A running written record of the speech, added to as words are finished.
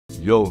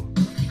Yo,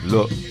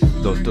 look.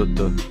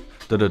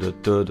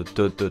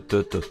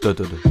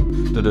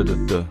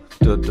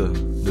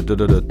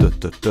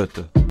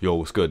 Yo,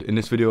 what's good? In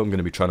this video I'm going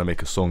to be trying to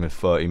make a song in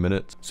 30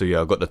 minutes. So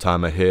yeah, I've got the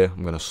timer here.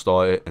 I'm going to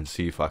start it and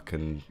see if I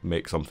can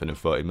make something in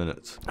 30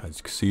 minutes. As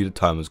you can see, the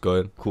timer's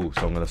going. Cool,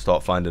 so I'm going to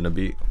start finding a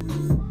beat.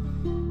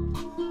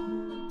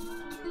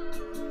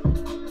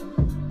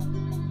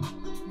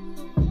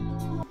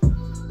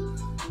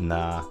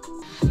 Nah.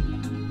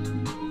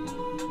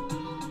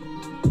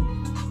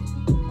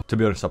 To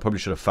be honest, I probably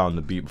should have found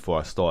the beat before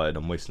I started.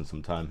 I'm wasting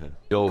some time here.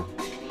 Yo.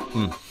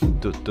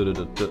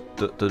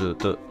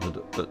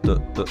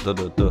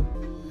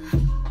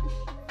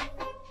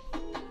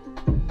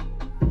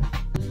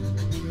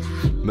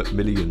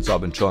 Millions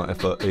I've been chanting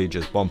for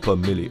ages. Bumper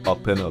milli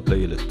up in a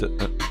playlist.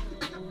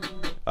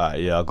 Alright,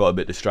 yeah, I got a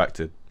bit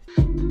distracted.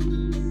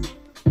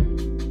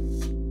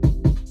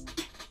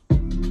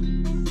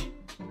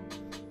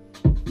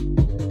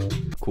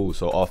 Cool,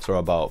 so after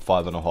about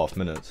 5.5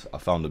 minutes I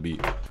found the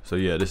beat. So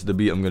yeah, this is the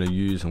beat I'm gonna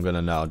use. I'm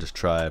gonna now just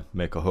try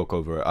make a hook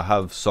over it. I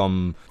have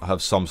some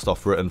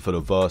stuff written for the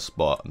verse,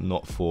 but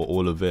not for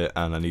all of it,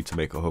 and I need to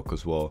make a hook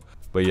as well.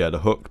 But yeah, the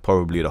hook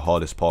probably the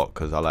hardest part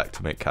because I like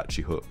to make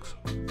catchy hooks.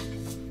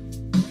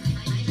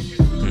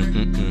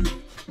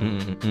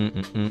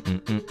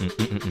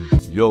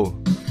 Yo,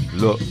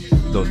 look.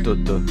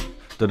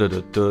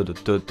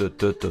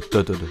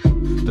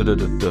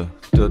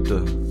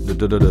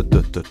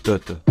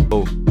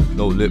 Oh,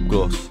 no lip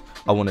gloss.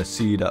 I wanna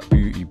see that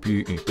beauty.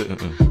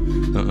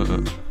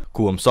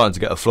 Cool, I'm starting to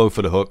get a flow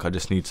for the hook. I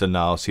just need to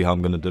now see how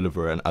I'm gonna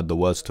deliver it and add the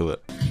words to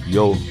it.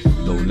 Yo,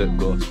 no lip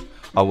gloss.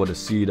 I wanna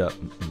see that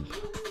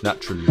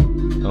naturally.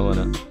 I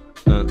wanna.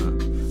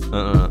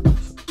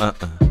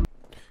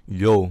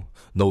 Yo,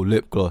 no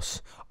lip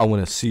gloss. I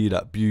wanna see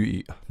that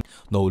beauty.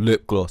 No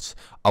lip gloss.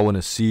 I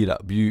wanna see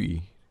that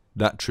beauty.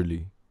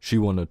 Naturally, she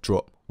wanna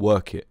drop,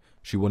 work it.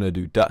 She wanna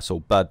do that so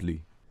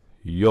badly.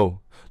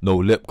 Yo, no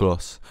lip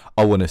gloss.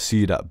 I wanna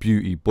see that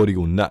beauty, body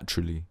all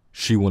naturally.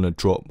 She wanna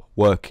drop,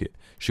 work it.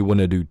 She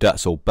wanna do that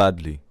so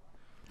badly.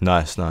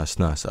 Nice.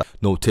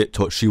 No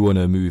TikTok, she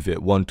wanna move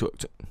it. One text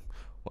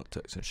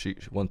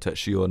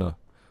she wanna.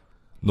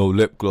 No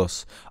lip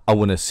gloss. I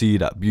wanna see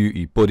that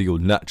beauty, body all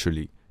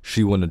naturally.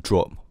 She wanna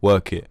drop,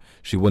 work it.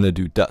 She wanna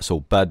do that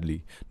so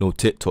badly. No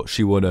TikTok,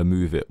 she wanna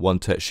move it. One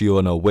text, she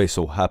on her way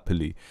so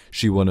happily.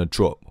 She wanna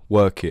drop,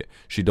 work it.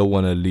 She don't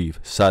wanna leave,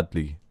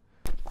 sadly.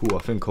 Cool, I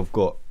think I've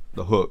got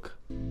the hook.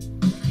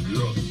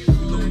 Look,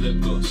 no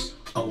lip gloss.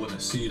 I wanna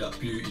see that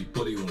beauty,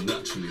 body all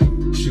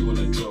naturally. She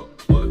wanna drop,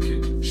 work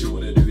it. She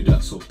wanna do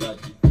that so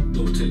badly.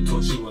 No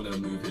TikTok, she wanna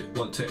move it.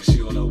 One text,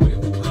 she on her way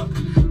all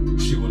happily.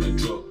 She wanna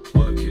drop,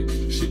 work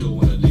it. She don't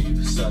wanna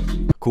leave,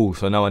 sadly. Cool,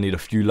 so now I need a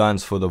few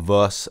lines for the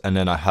verse and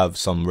then I have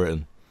some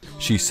written.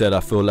 She said,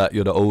 I feel like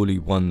you're the only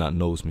one that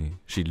knows me.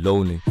 She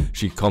lonely,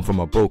 she come from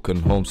a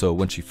broken home, so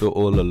when she feel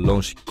all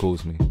alone, she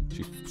calls me.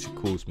 She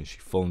calls me, she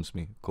phones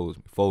me,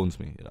 phones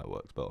me, yeah, that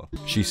works better.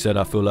 She said,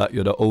 I feel like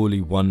you're the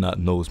only one that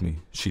knows me.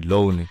 She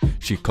lonely,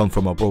 she come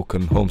from a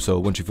broken home, so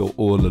when she feel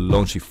all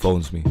alone, she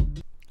phones me.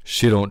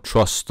 She don't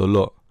trust a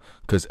lot,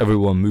 cause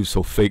everyone moves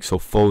so fake, so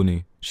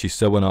phony. She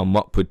said, when I'm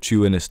up with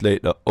you and it's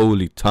late, the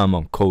only time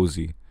I'm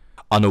cozy.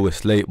 I know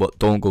it's late, but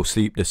don't go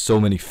sleep. There's so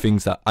many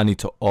things that I need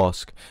to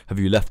ask. Have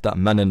you left that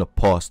man in the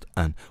past?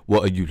 And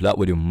what are you like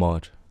with your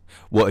Marge?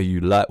 What are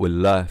you like with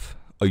life?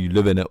 Are you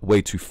living it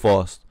way too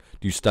fast?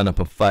 Do you stand up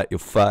and fight your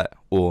fight?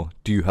 Or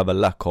do you have a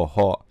lack of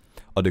heart?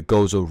 Are the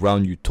girls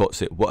around you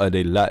toxic? What are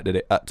they like? Do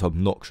they act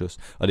obnoxious?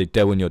 Are they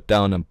there when you're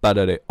down and bad?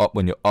 Are they up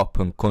when you're up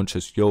and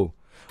conscious? Yo.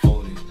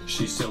 Only,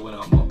 she said when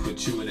I'm up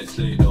with you and it's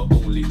late, the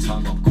only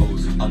time I'm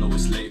cozy. I know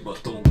it's late,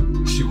 but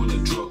don't. She wanna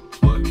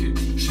drop, work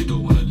it. She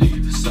don't wanna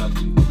leave,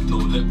 sadly. No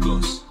lip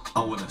gloss. I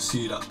wanna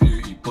see that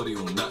beauty, body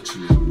all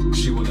naturally.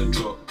 She wanna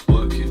drop,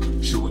 work it.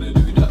 She wanna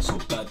do that so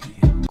badly.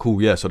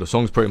 Cool, yeah, so the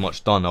song's pretty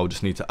much done. I'll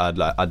just need to add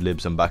like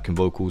ad-libs and backing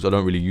vocals. I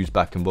don't really use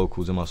backing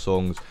vocals in my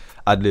songs.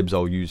 Ad-libs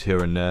I'll use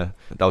here and there.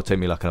 That'll take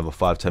me like another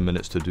 5-10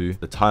 minutes to do.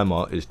 The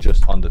timer is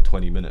just under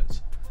 20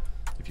 minutes.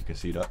 If you can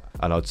see that,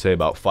 and I'd say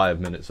about 5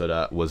 minutes of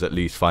that was at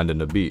least finding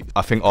the beat.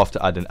 I think after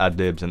adding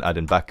ad-libs and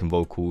adding backing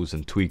vocals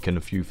and tweaking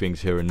a few things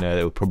here and there,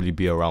 it would probably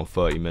be around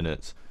 30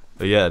 minutes.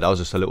 But yeah, that was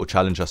just a little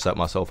challenge I set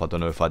myself. I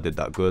don't know if I did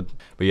that good,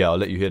 but yeah, I'll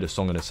let you hear the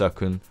song in a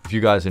second. If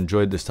you guys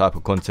enjoyed this type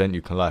of content,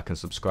 you can like and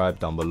subscribe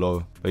down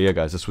below. But yeah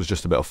guys, this was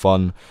just a bit of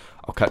fun.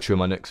 I'll catch you in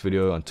my next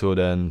video. Until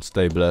then,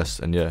 stay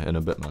blessed, and yeah, in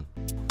a bit, man.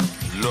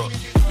 Look,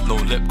 no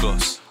lip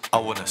gloss. I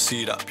wanna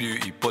see that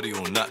beauty, body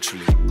all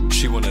naturally.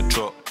 She wanna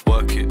drop,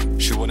 work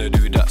it. She wanna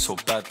do that so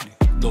badly.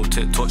 No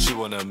TikTok, she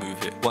wanna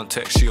move it. One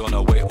text, she on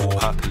her way all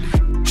happily.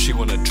 She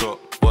wanna drop,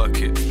 work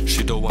it.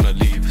 She don't wanna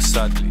leave,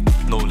 sadly.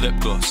 No lip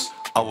gloss.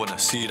 I wanna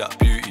see that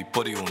beauty,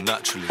 body all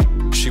naturally.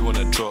 She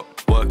wanna drop,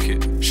 work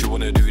it. She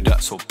wanna do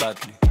that so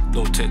badly.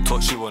 No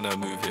TikTok, she wanna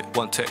move it.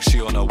 One text,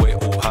 she on her way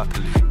all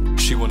happily.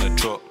 She wanna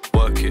drop,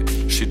 work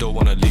it. She don't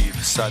wanna leave,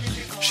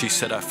 sadly. She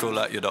said, I feel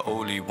like you're the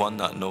only one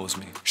that knows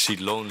me. She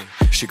lonely,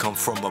 she come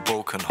from a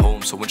broken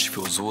home, so when she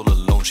feels all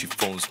alone, she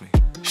phones me.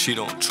 She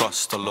don't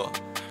trust a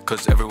lot,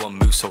 cause everyone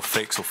moves so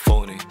fake, so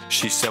phony.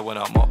 She said when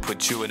I'm up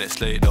with you and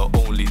it's late, the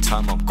only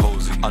time I'm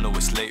cozy. I know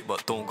it's late,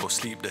 but don't go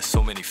sleep, there's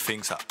so many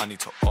things that I need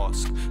to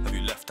ask. Have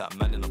you left that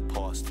man in the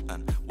past?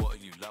 And what